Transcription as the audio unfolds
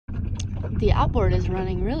the outboard is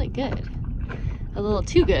running really good. A little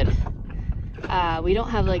too good. We don't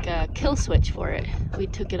have like a kill switch for it. We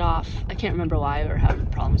took it off. I can't remember why. We were having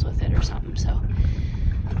problems with it or something. So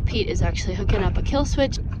Pete is actually hooking up a kill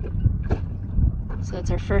switch. So that's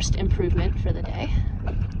our first improvement for the day.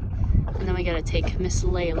 And then we gotta take Miss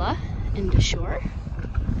Layla into shore.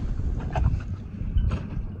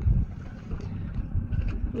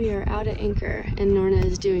 We are out at anchor and Norna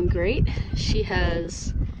is doing great. She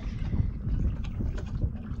has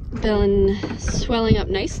been swelling up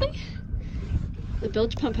nicely. The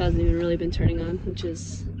bilge pump hasn't even really been turning on, which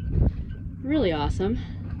is really awesome.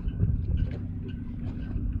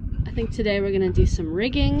 I think today we're gonna do some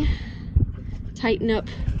rigging, tighten up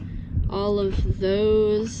all of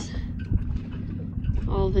those,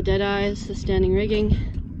 all of the dead eyes, the standing rigging,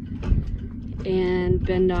 and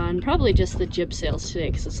bend on probably just the jib sails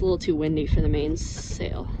today because it's a little too windy for the main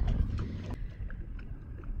sail.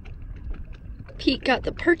 Pete got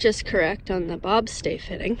the purchase correct on the bobstay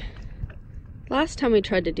fitting. Last time we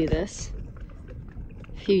tried to do this,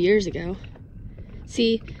 a few years ago.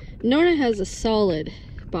 See, Norna has a solid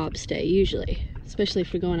bobstay usually, especially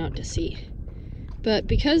if we're going out to sea. But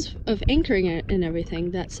because of anchoring it and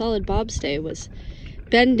everything, that solid bobstay was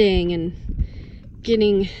bending and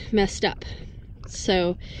getting messed up.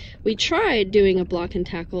 So we tried doing a block and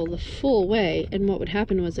tackle the full way, and what would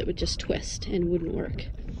happen was it would just twist and wouldn't work.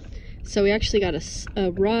 So we actually got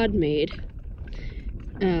a rod made.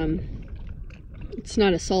 It's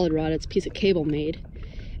not a solid rod, it's a piece of cable made,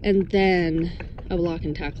 and then a block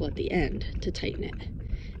and tackle at the end to tighten it,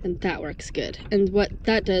 and that works good. And what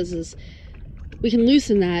that does is we can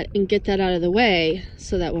loosen that and get that out of the way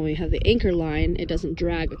so that when we have the anchor line, it doesn't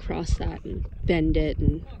drag across that and bend it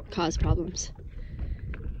and cause problems.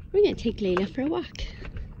 We're gonna take Layla for a walk.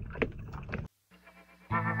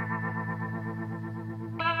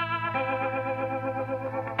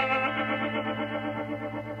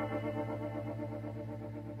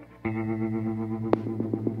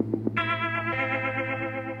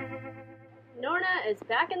 Norna is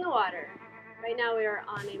back in the water. Right now we are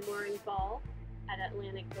on a mooring ball at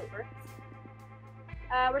Atlantic Boat Works.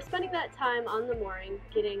 We're spending that time on the mooring,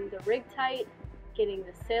 getting the rig tight, getting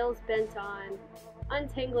the sails bent on,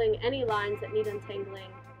 untangling any lines that need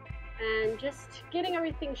untangling, and just getting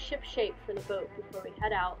everything ship shape for the boat before we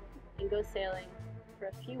head out and go sailing for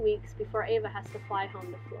a few weeks before Ava has to fly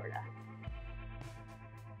home to Florida.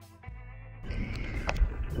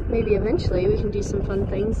 Maybe eventually we can do some fun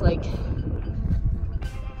things like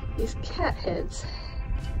these cat heads.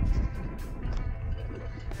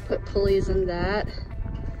 Put pulleys in that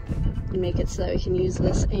and make it so that we can use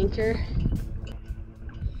this anchor.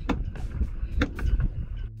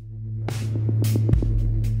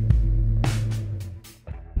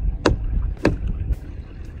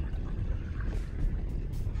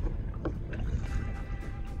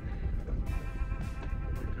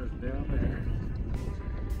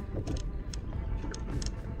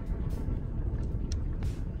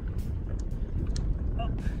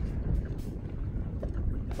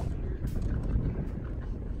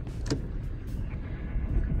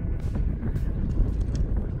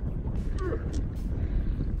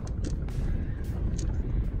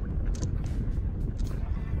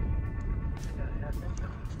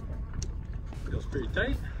 Feels pretty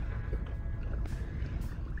tight.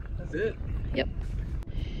 That's it. Yep.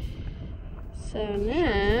 So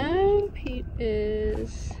now Pete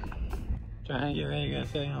is Trying to get ready to go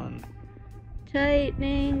sail on.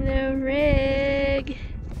 tightening the rig.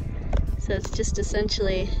 So it's just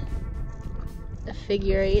essentially a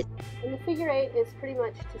figure eight. And the figure eight is pretty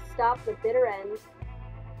much to stop the bitter end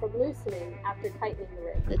from loosening after tightening the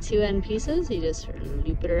rig. The two end pieces, you just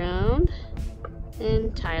loop it around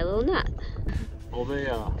and tie a little knot. Well, they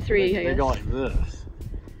Three, go like this.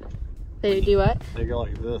 They do what? They go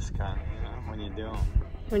like this kind of, you know, when you do them.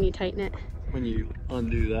 When you tighten it. When you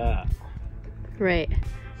undo that. Right.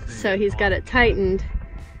 So he's got it tightened,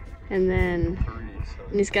 and then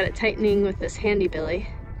he's got it tightening with this handy billy.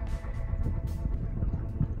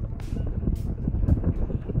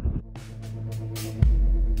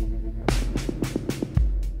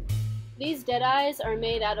 These deadeyes are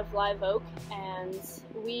made out of live oak, and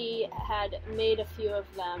we had made a few of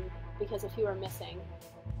them because a few are missing.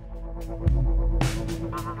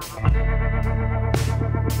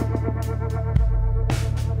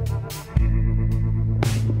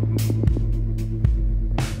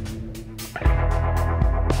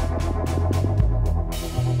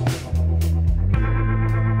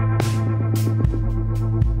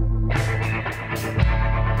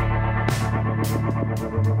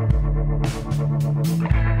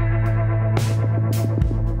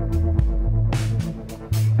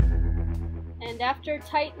 after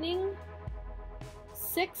tightening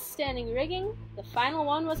 6 standing rigging, the final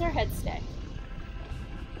one was our headstay.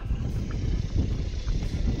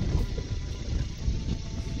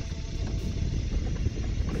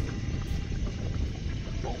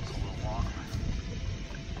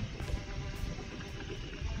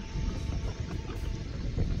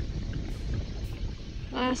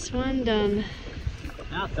 Last one done.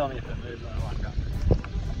 Now tell me if it moves when I walk up.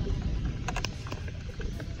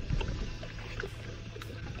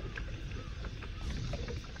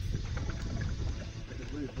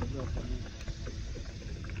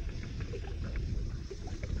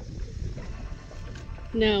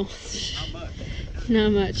 No. Not much.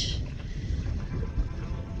 Not much.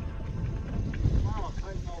 I'll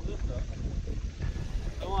tighten all this up.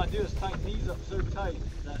 What I want to do is tighten these up so tight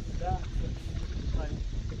that that's tight.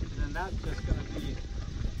 And then that's just going to be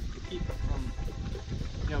to keep it from,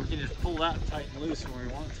 you know, we can just pull that tight and loose when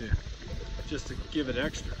we want to, just to give it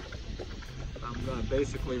extra. I'm going to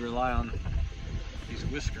basically rely on these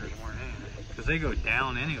whiskers more than anything, because they go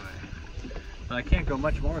down anyway. But I can't go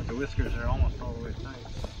much more with the whiskers, they're almost all the way tight.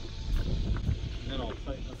 And then I'll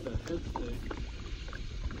tighten up that headstay.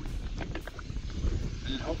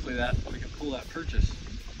 And then hopefully that we can pull that purchase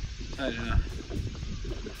tight enough.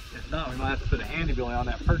 If not, we might have to put a handy billy on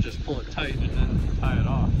that purchase, pull it tight, and then tie it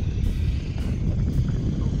off.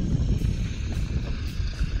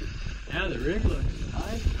 Yeah, the rig looks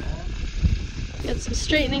nice, man. Got some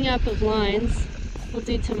straightening up of lines. We'll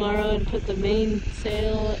do tomorrow and put the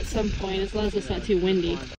mainsail at some point, as long as it's not too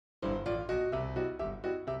windy.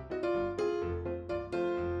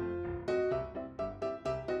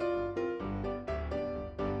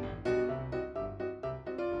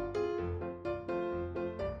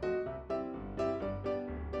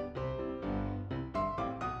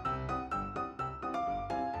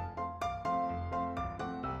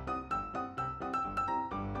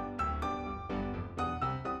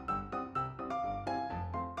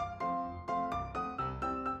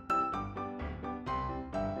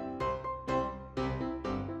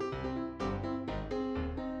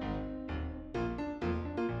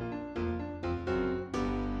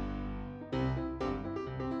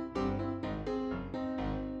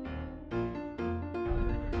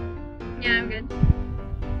 Yeah, I'm good.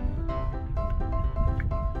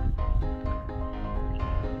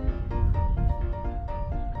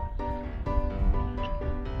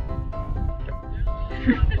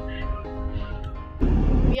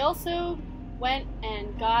 We also went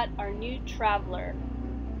and got our new Traveler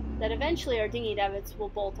that eventually our dinghy davits will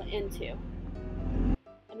bolt into.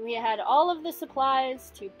 And we had all of the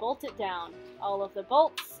supplies to bolt it down. All of the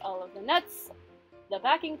bolts, all of the nuts, the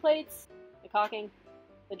backing plates, the caulking,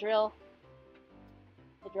 the drill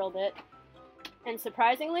bit, and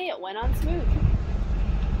surprisingly it went on smooth.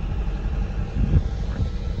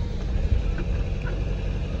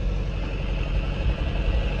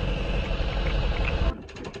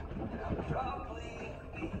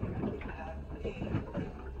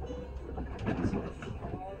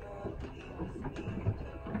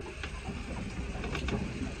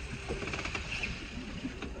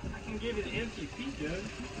 I can give you the empty feet, Joe.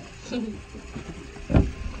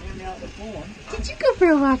 Hand me out the full one. Did you go for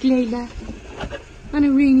a walk, Layla? On a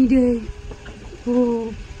rainy day?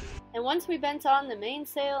 Oh. And once we bent on the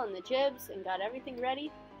mainsail and the jibs and got everything ready,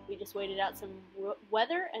 we just waited out some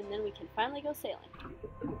weather and then we can finally go sailing.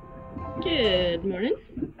 Good morning.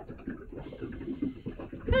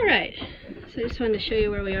 Alright, so I just wanted to show you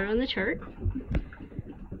where we are on the chart.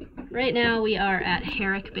 Right now we are at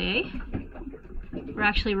Herrick Bay. We're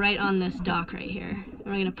actually right on this dock right here. And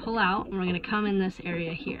we're going to pull out and we're going to come in this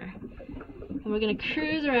area here. And we're going to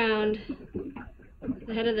cruise around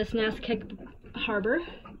the head of this Naskeg harbor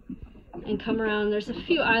and come around. There's a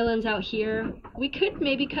few islands out here. We could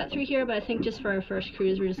maybe cut through here, but I think just for our first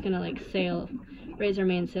cruise we're just going to like sail, raise our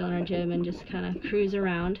mainsail in our jib and just kind of cruise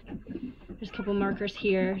around. There's a couple markers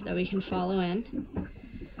here that we can follow in.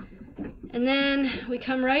 And then we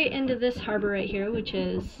come right into this harbor right here, which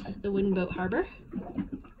is the Wooden Boat Harbor.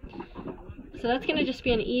 So that's going to just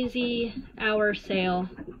be an easy hour sail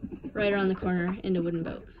right around the corner into Wooden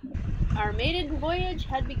Boat. Our maiden voyage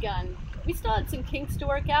had begun. We still had some kinks to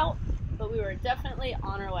work out, but we were definitely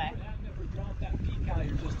on our way. If we drop that peak out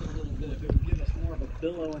here just a little bit, if it would give us more of a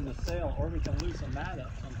billow in the sail, or we can loosen that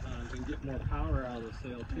up sometimes and get more power out of the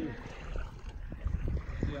sail too.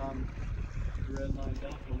 See on the red line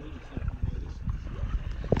down for a little second.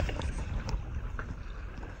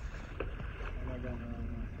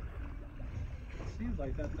 It seems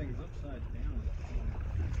like that thing's upside down.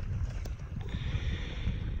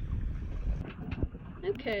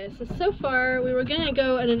 Okay, so far we were gonna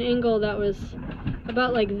go at an angle that was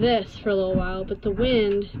about like this for a little while, but the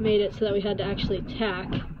wind made it so that we had to actually tack.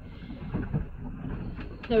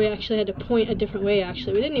 That we actually had to point a different way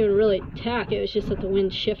actually. We didn't even really tack, it was just that the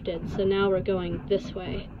wind shifted, so now we're going this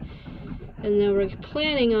way. And then we're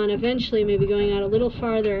planning on eventually maybe going out a little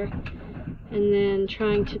farther and then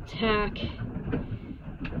trying to tack.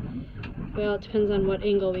 Well, it depends on what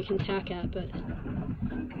angle we can tack at, but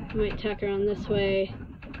we might tack around this way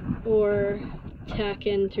or tack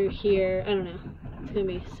in through here. I don't know. It's gonna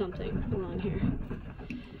be something along here.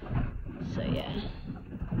 So yeah.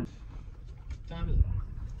 What time is it?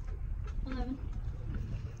 11.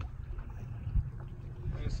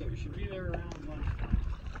 Like I said, we should be there around lunchtime.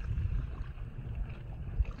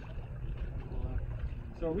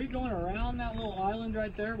 So are we going around that little island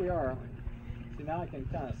right there? We are, aren't we? See, now I can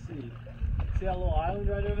kind of see. See that little island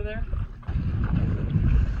right over there?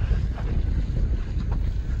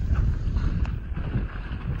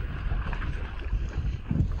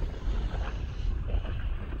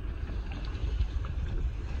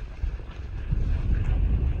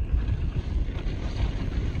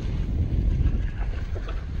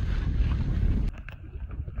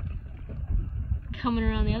 Coming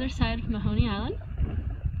around the other side of Mahoney Island.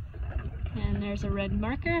 And there's a red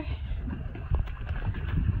marker.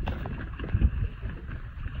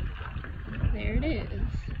 There it is.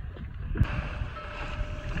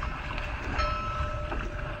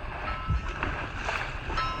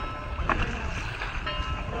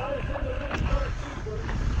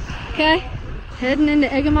 Okay, heading into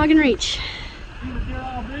Eggemoggin Reach.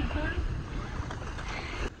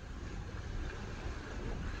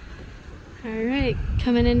 Alright,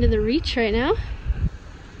 coming into the reach right now.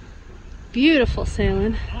 Beautiful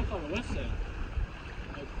sailing.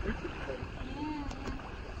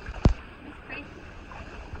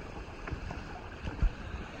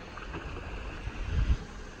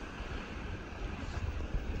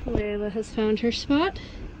 Layla has found her spot.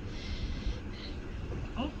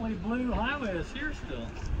 Hopefully Blue Highway is here still.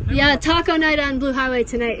 Yeah, taco night on Blue Highway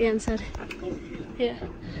tonight, Ann said. Yeah.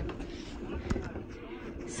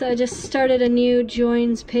 So I just started a new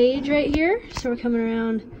joins page right here. So we're coming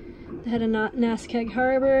around the head of Naskeg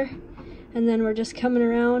Harbor, and then we're just coming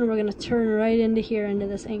around and we're gonna turn right into here, into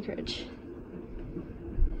this anchorage.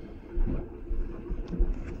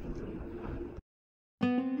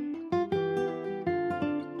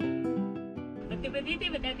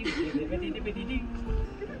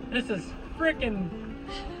 This is freaking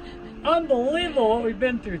unbelievable what we've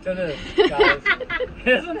been through to this, guys.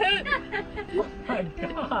 Isn't it? Oh my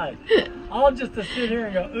God. All just to sit here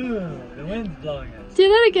and go, ooh, the wind's blowing us. Do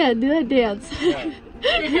that again, do that dance.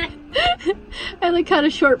 Yeah. I only caught a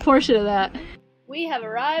short portion of that. We have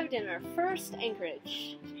arrived in our first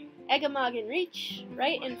anchorage, Eggemoggin Reach,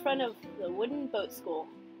 right in front of the wooden boat school.